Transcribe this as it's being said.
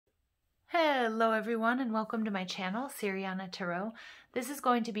Hello everyone and welcome to my channel, Siriana Tarot. This is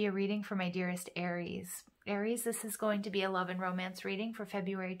going to be a reading for my dearest Aries. Aries, this is going to be a love and romance reading for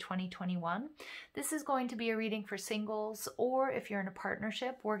February 2021. This is going to be a reading for singles, or if you're in a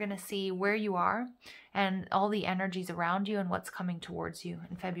partnership, we're going to see where you are and all the energies around you and what's coming towards you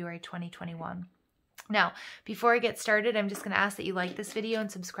in February 2021. Now, before I get started, I'm just going to ask that you like this video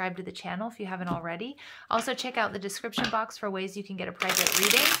and subscribe to the channel if you haven't already. Also, check out the description box for ways you can get a private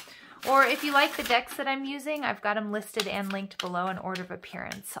reading. Or if you like the decks that I'm using, I've got them listed and linked below in order of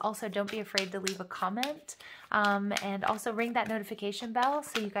appearance. Also, don't be afraid to leave a comment. And also ring that notification bell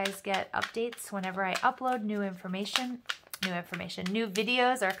so you guys get updates whenever I upload new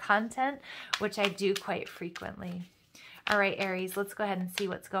videos or content, which I do quite frequently. All right, Aries, let's go ahead and see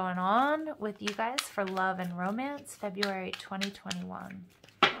what's going on with you guys for love and romance, February 2021.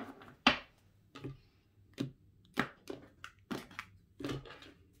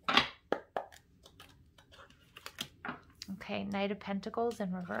 Okay, Knight of Pentacles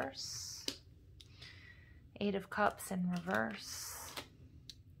in reverse. Eight of Cups in reverse.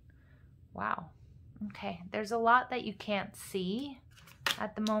 Wow. Okay, there's a lot that you can't see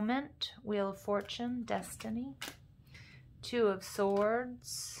at the moment. Wheel of Fortune, Destiny. Two of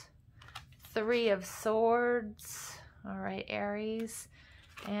Swords, Three of Swords. All right, Aries.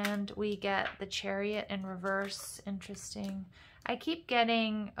 And we get the Chariot in reverse. Interesting. I keep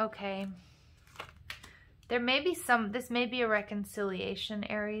getting, okay, there may be this may be a reconciliation,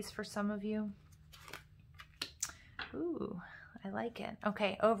 Aries, for some of you. Ooh, I like it.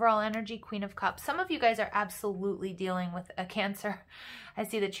 Okay, overall energy, Queen of Cups. Some of you guys are absolutely dealing with a Cancer. I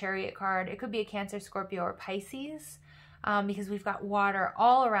see the Chariot card. It could be a Cancer, Scorpio, or Pisces. Because we've got water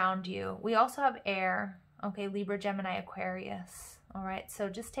all around you. We also have air, okay, Libra, Gemini, Aquarius. All right, so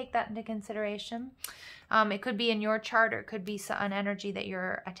just take that into consideration. It could be in your chart, or it could be an energy that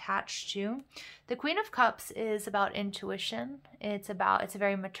you're attached to. The Queen of Cups is about intuition. It's a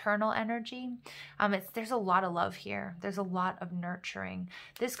very maternal energy. There's a lot of love here. There's a lot of nurturing.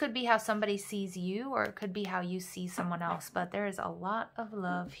 This could be how somebody sees you, or it could be how you see someone else, but there is a lot of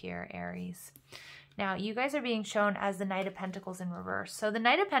love here, Aries. Now, you guys are being shown as the Knight of Pentacles in reverse. So the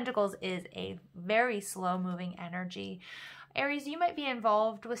Knight of Pentacles is a very slow-moving energy. Aries, you might be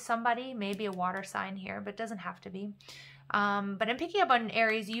involved with somebody, maybe a water sign here, but it doesn't have to be. But I'm picking up on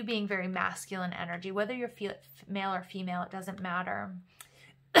Aries, you being very masculine energy. Whether you're male or female, it doesn't matter.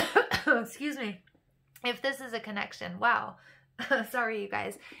 Excuse me. If this is a connection, wow. Sorry, you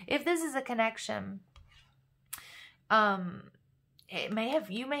guys. If this is a connection, you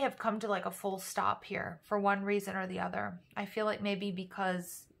may have come to like a full stop here for one reason or the other. I feel like maybe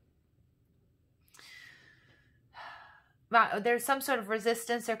because there's some sort of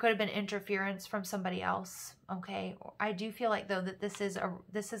resistance. There could have been interference from somebody else. Okay, I do feel like though that this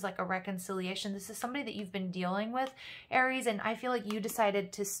is like a reconciliation. This is somebody that you've been dealing with, Aries, and I feel like you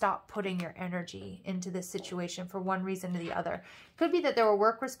decided to stop putting your energy into this situation for one reason or the other. It could be that there were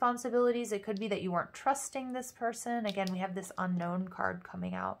work responsibilities. It could be that you weren't trusting this person. Again, we have this unknown card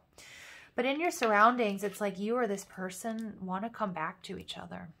coming out. But in your surroundings, it's like you or this person want to come back to each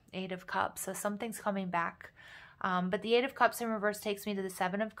other. Eight of Cups, so something's coming back. But the Eight of Cups in reverse takes me to the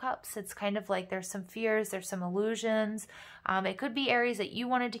Seven of Cups. It's kind of like there's some fears, there's some illusions. It could be, Aries, that you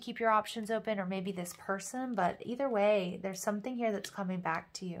wanted to keep your options open, or maybe this person. But either way, there's something here that's coming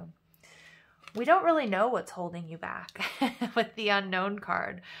back to you. We don't really know what's holding you back with the unknown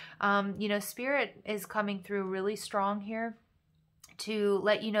card. You know, Spirit is coming through really strong here to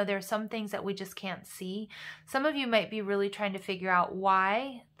let you know there are some things that we just can't see. Some of you might be really trying to figure out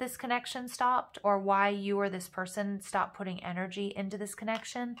why this connection stopped, or why you or this person stopped putting energy into this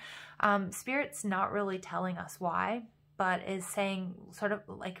connection. Spirit's not really telling us why, but is saying, sort of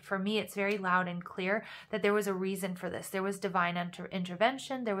like, for me, it's very loud and clear that there was a reason for this. There was divine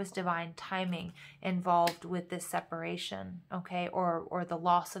intervention. There was divine timing involved with this separation, okay, or the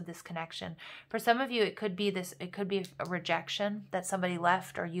loss of this connection. For some of you, it could be a rejection, that somebody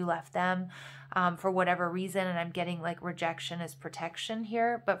left or you left them for whatever reason, and I'm getting like rejection as protection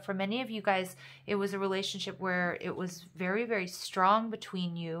here. But for many of you guys, it was a relationship where it was very, very strong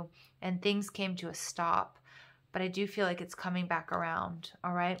between you and things came to a stop. But I do feel like it's coming back around,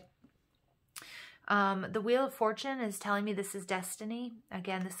 all right? The Wheel of Fortune is telling me this is destiny.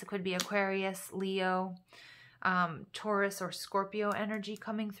 Again, this could be Aquarius, Leo, Taurus, or Scorpio energy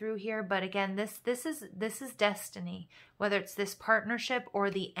coming through here. But again, this is destiny, whether it's this partnership or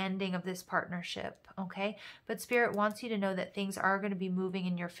the ending of this partnership, okay? But Spirit wants you to know that things are going to be moving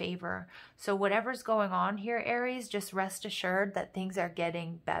in your favor. So whatever's going on here, Aries, just rest assured that things are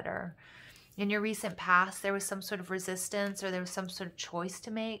getting better. In your recent past, there was some sort of resistance, or there was some sort of choice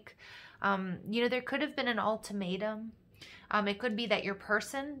to make. You know, there could have been an ultimatum. It could be that your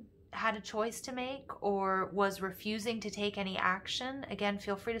person had a choice to make or was refusing to take any action. Again,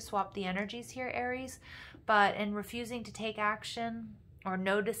 feel free to swap the energies here, Aries. But in refusing to take action, or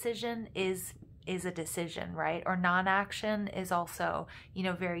no decision is a decision, right? Or non-action is also, you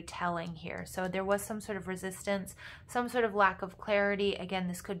know, very telling here. So there was some sort of resistance, some sort of lack of clarity. Again,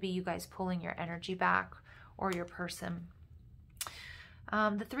 this could be you guys pulling your energy back, or your person.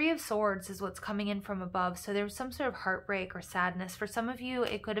 The Three of Swords is what's coming in from above. So there was some sort of heartbreak or sadness. For some of you,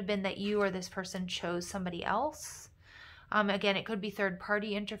 it could have been that you or this person chose somebody else. Again, it could be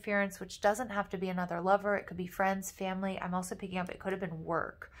third-party interference, which doesn't have to be another lover. It could be friends, family. I'm also picking up it could have been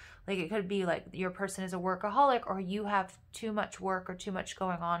work. Like, it could be like your person is a workaholic, or you have too much work or too much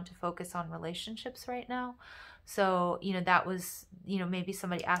going on to focus on relationships right now. So, you know, that was, you know, maybe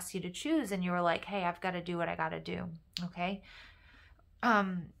somebody asked you to choose and you were like, hey, I've got to do what I got to do. Okay.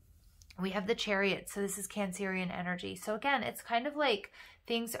 We have the Chariot. So this is Cancerian energy. So again, it's kind of like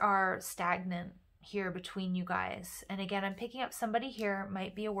things are stagnant here between you guys. And again, I'm picking up somebody here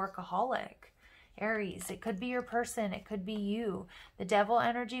might be a workaholic. Aries, it could be your person, it could be you. The Devil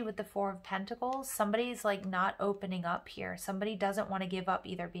energy with the Four of Pentacles, somebody's like not opening up here. Somebody doesn't want to give up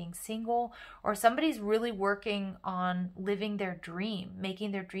either being single, or somebody's really working on living their dream,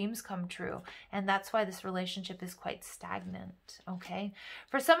 making their dreams come true. And that's why this relationship is quite stagnant, okay?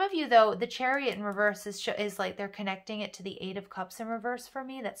 For some of you though, the Chariot in reverse is like they're connecting it to the Eight of Cups in reverse for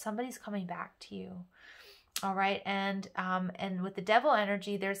me, that somebody's coming back to you. All right, and with the Devil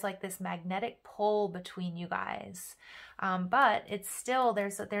energy, there's like this magnetic pull between you guys, but it's still,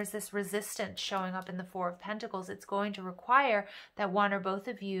 there's this resistance showing up in the Four of Pentacles. It's going to require that one or both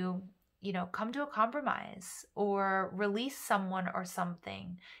of you, you know, come to a compromise or release someone or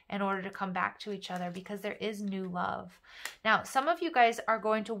something in order to come back to each other, because there is new love. Now, some of you guys are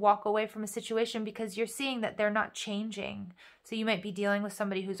going to walk away from a situation because you're seeing that they're not changing. So you might be dealing with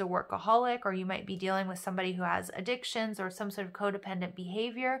somebody who's a workaholic, or you might be dealing with somebody who has addictions or some sort of codependent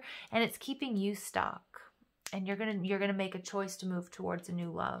behavior, and it's keeping you stuck. And you're gonna make a choice to move towards a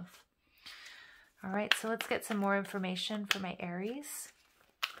new love. All right, so let's get some more information for my Aries.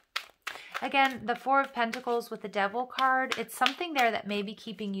 Again, the Four of Pentacles with the Devil card, it's something there that may be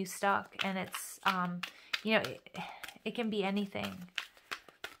keeping you stuck, and it's, you know, it can be anything.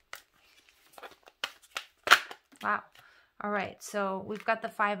 Wow. All right, so we've got the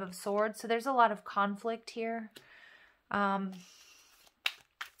Five of Swords. So there's a lot of conflict here. You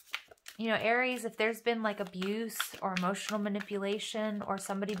know, Aries, if there's been like abuse or emotional manipulation or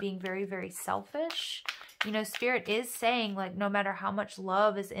somebody being very, very selfish, you know, Spirit is saying, like, no matter how much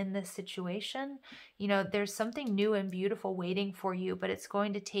love is in this situation, you know, there's something new and beautiful waiting for you, but it's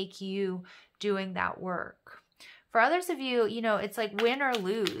going to take you doing that work. For others of you, you know, it's like win or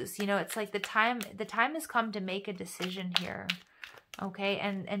lose. You know, it's like the time has come to make a decision here, okay?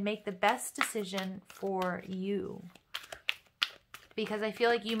 And make the best decision for you. Because I feel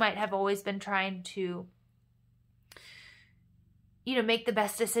like you might have always been trying to, you know, make the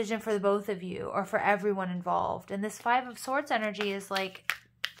best decision for the both of you or for everyone involved. And this Five of Swords energy is like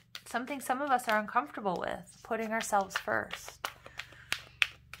something some of us are uncomfortable with, putting ourselves first.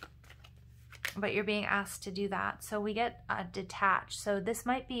 But you're being asked to do that. So we get detached. So this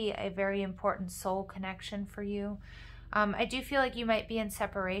might be a very important soul connection for you. I do feel like you might be in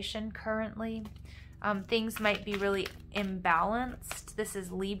separation currently. Things might be really imbalanced. This is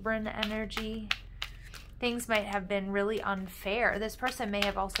Libran energy. Things might have been really unfair. This person may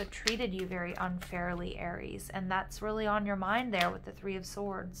have also treated you very unfairly, Aries. And that's really on your mind there with the Three of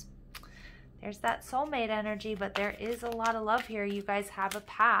Swords. There's that soulmate energy, but there is a lot of love here. You guys have a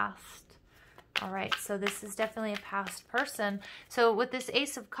past. All right, so this is definitely a past person. So with this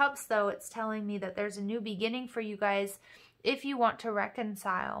Ace of Cups, though, it's telling me that there's a new beginning for you guys if you want to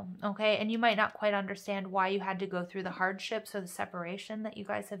reconcile, okay? And you might not quite understand why you had to go through the hardships or the separation that you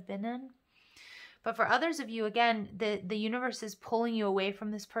guys have been in. But for others of you, again, the universe is pulling you away from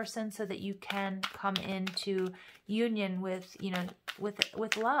this person so that you can come into union with, you know,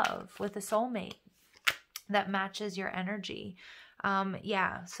 with love, with a soulmate that matches your energy.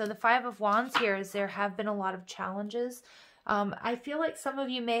 Yeah, so the Five of Wands here is there have been a lot of challenges. I feel like some of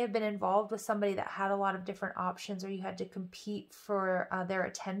you may have been involved with somebody that had a lot of different options, or you had to compete for their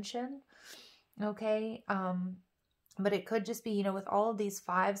attention, okay? But it could just be, you know, with all of these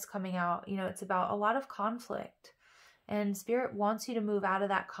fives coming out, you know, it's about a lot of conflict. And Spirit wants you to move out of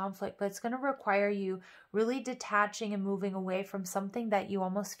that conflict, but it's going to require you really detaching and moving away from something that you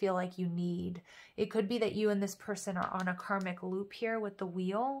almost feel like you need. It could be that you and this person are on a karmic loop here with the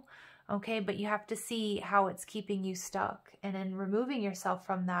wheel, okay? But you have to see how it's keeping you stuck. And in removing yourself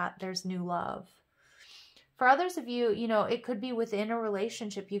from that, there's new love. For others of you, you know, it could be within a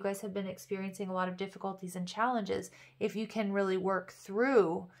relationship. You guys have been experiencing a lot of difficulties and challenges. If you can really work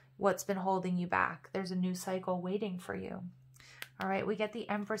through what's been holding you back, there's a new cycle waiting for you. All right, we get the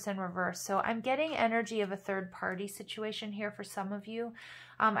Empress in reverse. So I'm getting energy of a third party situation here for some of you.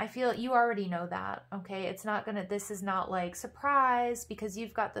 I feel you already know that, okay? It's not gonna, this is not like surprise, because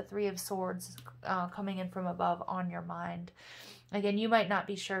you've got the Three of Swords coming in from above on your mind. Again, you might not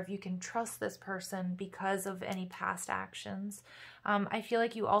be sure if you can trust this person because of any past actions. I feel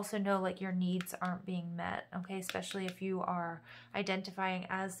like you also know like your needs aren't being met, okay? Especially if you are identifying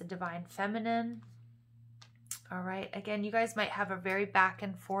as the Divine Feminine. All right, again, you guys might have a very back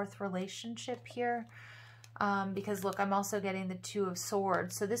and forth relationship here because look, I'm also getting the Two of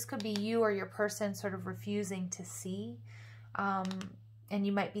Swords. So this could be you or your person sort of refusing to see. And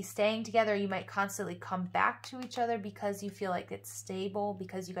you might be staying together. You might constantly come back to each other because you feel like it's stable,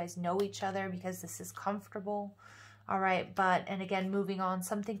 because you guys know each other, because this is comfortable. All right, but, and again, moving on,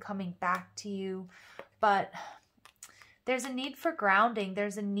 something coming back to you. But there's a need for grounding.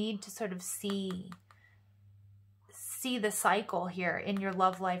 There's a need to sort of see the cycle here in your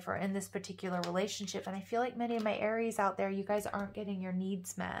love life or in this particular relationship. And I feel like many of my Aries out there, you guys aren't getting your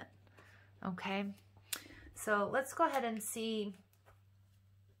needs met. Okay, so let's go ahead and see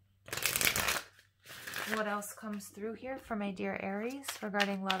what else comes through here for my dear Aries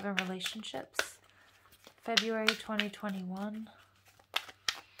regarding love and relationships. February 2021.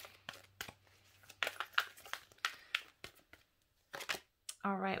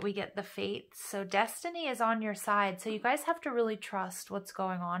 All right, we get the Fates. So destiny is on your side. So you guys have to really trust what's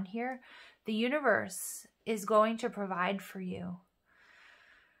going on here. The universe is going to provide for you.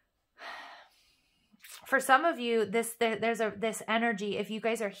 For some of you, there's this energy, if you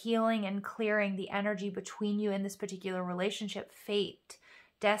guys are healing and clearing the energy between you in this particular relationship, fate,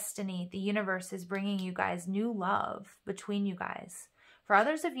 destiny, the universe is bringing you guys new love between you guys. For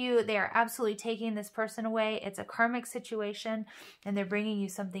others of you, they are absolutely taking this person away. It's a karmic situation, and they're bringing you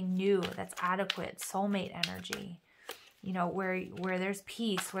something new that's adequate, soulmate energy. You know, where there's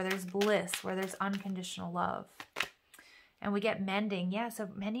peace, where there's bliss, where there's unconditional love. And we get mending. Yeah, so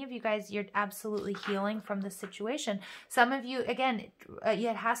many of you guys, you're absolutely healing from this situation. Some of you, again,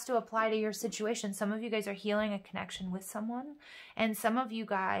 it has to apply to your situation. Some of you guys are healing a connection with someone. And some of you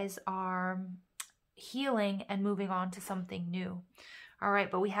guys are healing and moving on to something new. All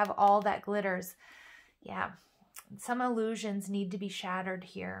right, but we have all that glitters. Yeah, some illusions need to be shattered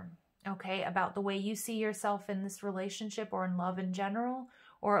here, okay, about the way you see yourself in this relationship or in love in general,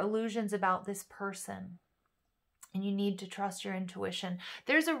 or illusions about this person. And you need to trust your intuition.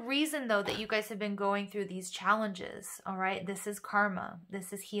 There's a reason, though, that you guys have been going through these challenges, all right? This is karma.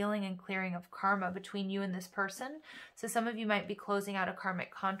 This is healing and clearing of karma between you and this person. So some of you might be closing out a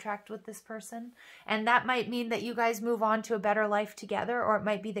karmic contract with this person. And that might mean that you guys move on to a better life together, or it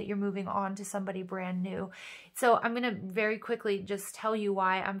might be that you're moving on to somebody brand new. So I'm going to very quickly just tell you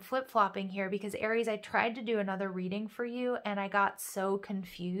why I'm flip-flopping here, because Aries, I tried to do another reading for you, and I got so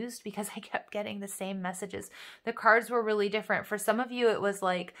confused because I kept getting the same messages. The cards were really different. For some of you, it was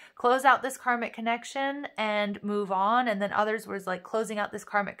like, close out this karmic connection and move on. And then others was like closing out this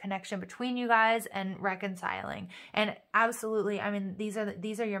karmic connection between you guys and reconciling. And absolutely, I mean, these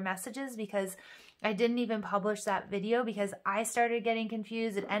are your messages, because I didn't even publish that video because I started getting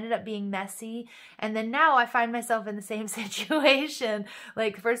confused. It ended up being messy. And then now I find myself in the same situation.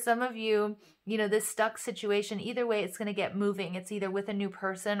 Like for some of you, you know, this stuck situation, either way, it's going to get moving. It's either with a new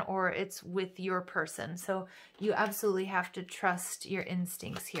person or it's with your person. So you absolutely have to trust your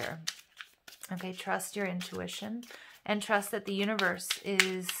instincts here. Okay, trust your intuition and trust that the universe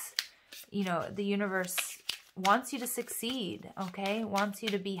is, you know, the universe wants you to succeed, okay? Wants you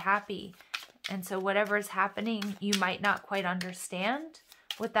to be happy. And so whatever is happening, you might not quite understand.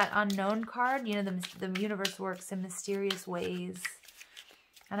 With that unknown card, you know, the universe works in mysterious ways.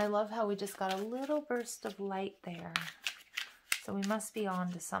 And I love how we just got a little burst of light there. So we must be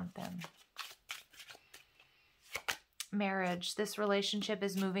on to something. Marriage. This relationship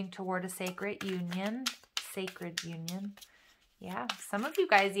is moving toward a sacred union. Sacred union. Yeah, some of you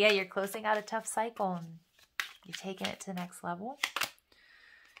guys, yeah, you're closing out a tough cycle and you're taking it to the next level.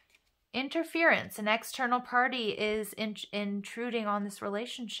 Interference. An external party is intruding on this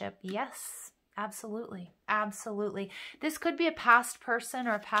relationship. Yes, absolutely. Absolutely. This could be a past person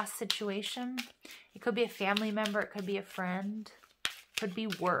or a past situation. It could be a family member. It could be a friend. It could be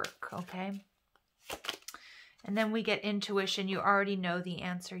work, okay? And then we get intuition. You already know the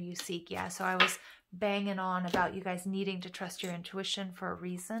answer you seek. Yeah, so I was banging on about you guys needing to trust your intuition for a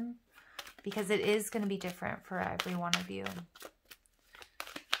reason. because it is going to be different for every one of you.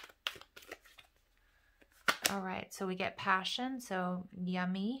 All right, so we get passion, so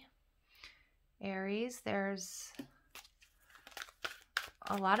yummy. Aries, there's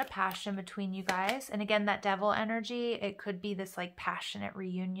a lot of passion between you guys. And again, that devil energy, it could be this like passionate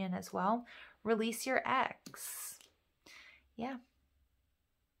reunion as well. Release your ex. Yeah.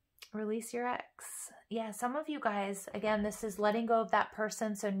 Release your ex. Yeah, some of you guys, again, this is letting go of that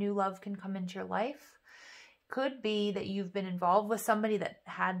person so new love can come into your life. Could be that you've been involved with somebody that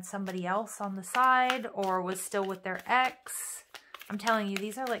had somebody else on the side or was still with their ex. I'm telling you,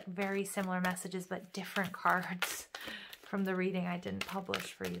 these are like very similar messages, but different cards from the reading I didn't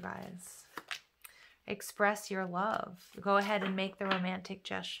publish for you guys. Express your love. Go ahead and make the romantic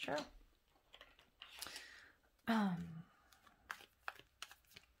gesture.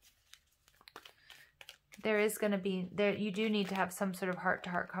 There is going to be, you do need to have some sort of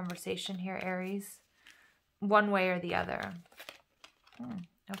heart-to-heart conversation here, Aries. One way or the other.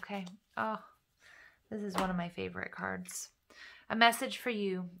 Okay. Oh, this is one of my favorite cards. A message for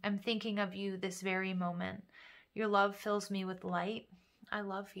you. I'm thinking of you this very moment. Your love fills me with light. I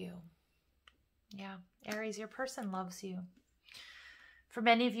love you. Yeah. Aries, your person loves you. For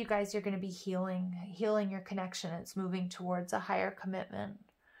many of you guys, you're going to be healing your connection. It's moving towards a higher commitment.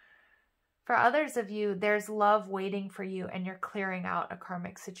 For others of you, there's love waiting for you and you're clearing out a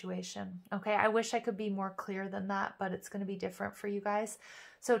karmic situation. Okay, I wish I could be more clear than that, but it's going to be different for you guys.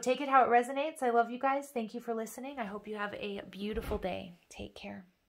 So take it how it resonates. I love you guys. Thank you for listening. I hope you have a beautiful day. Take care.